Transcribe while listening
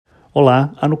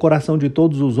Olá, há no coração de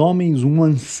todos os homens um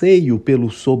anseio pelo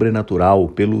sobrenatural,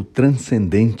 pelo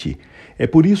transcendente. É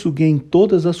por isso que em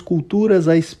todas as culturas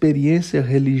a experiência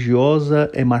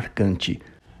religiosa é marcante.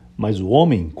 Mas o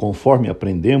homem, conforme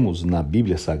aprendemos na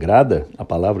Bíblia Sagrada, a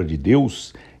palavra de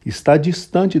Deus, está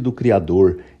distante do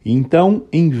Criador e então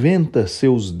inventa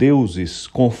seus deuses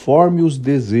conforme os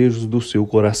desejos do seu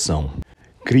coração.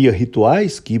 Cria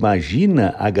rituais que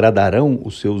imagina agradarão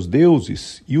os seus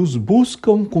deuses e os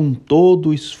buscam com todo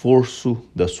o esforço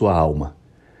da sua alma.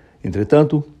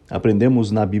 Entretanto,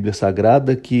 aprendemos na Bíblia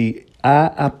Sagrada que há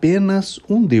apenas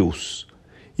um Deus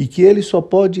e que ele só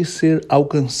pode ser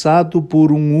alcançado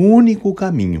por um único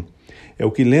caminho. É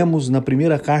o que lemos na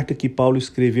primeira carta que Paulo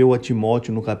escreveu a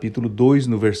Timóteo no capítulo 2,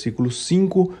 no versículo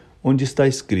 5, onde está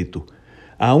escrito: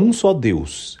 há um só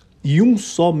Deus e um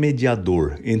só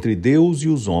mediador entre Deus e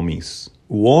os homens,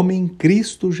 o homem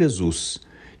Cristo Jesus,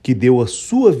 que deu a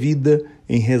sua vida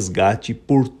em resgate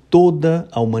por toda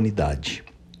a humanidade.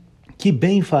 Que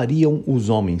bem fariam os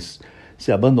homens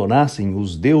se abandonassem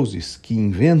os deuses que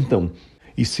inventam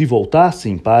e se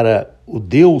voltassem para o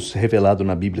Deus revelado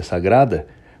na Bíblia Sagrada,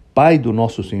 Pai do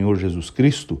nosso Senhor Jesus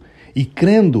Cristo, e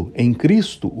crendo em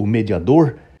Cristo, o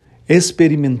mediador,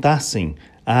 experimentassem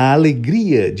a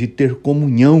alegria de ter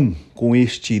comunhão com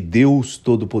este Deus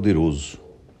Todo-Poderoso.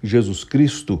 Jesus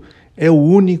Cristo é o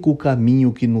único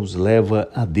caminho que nos leva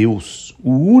a Deus,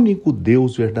 o único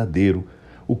Deus verdadeiro,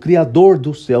 o Criador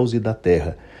dos céus e da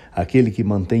terra, aquele que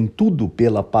mantém tudo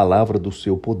pela palavra do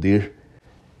seu poder.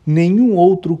 Nenhum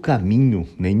outro caminho,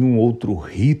 nenhum outro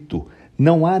rito,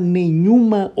 não há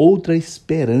nenhuma outra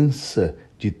esperança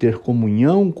de ter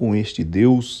comunhão com este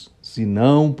Deus,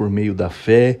 senão por meio da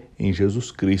fé em Jesus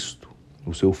Cristo,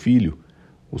 o seu Filho,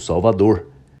 o Salvador.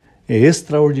 É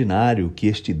extraordinário que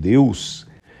este Deus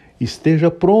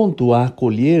esteja pronto a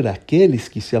acolher aqueles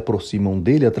que se aproximam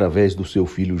dele através do seu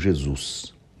Filho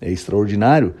Jesus. É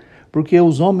extraordinário porque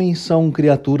os homens são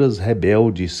criaturas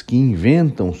rebeldes que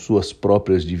inventam suas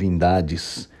próprias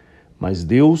divindades, mas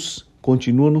Deus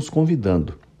continua nos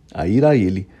convidando a ir a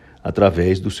ele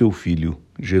através do seu Filho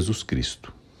Jesus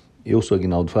Cristo. Eu sou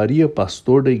Aguinaldo Faria,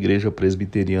 pastor da Igreja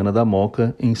Presbiteriana da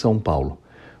Moca, em São Paulo.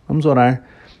 Vamos orar.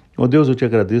 Ó Deus, eu te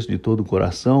agradeço de todo o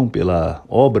coração pela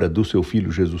obra do seu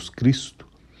Filho Jesus Cristo,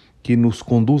 que nos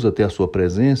conduz até a sua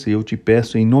presença, e eu te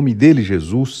peço em nome dele,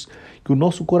 Jesus, que o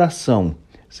nosso coração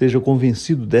seja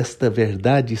convencido desta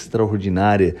verdade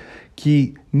extraordinária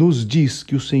que nos diz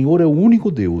que o Senhor é o único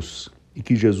Deus e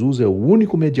que Jesus é o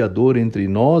único mediador entre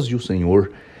nós e o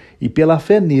Senhor, e pela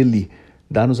fé nele,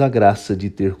 dá-nos a graça de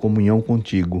ter comunhão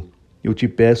contigo. Eu te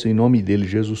peço em nome dele,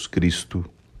 Jesus Cristo.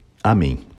 Amém.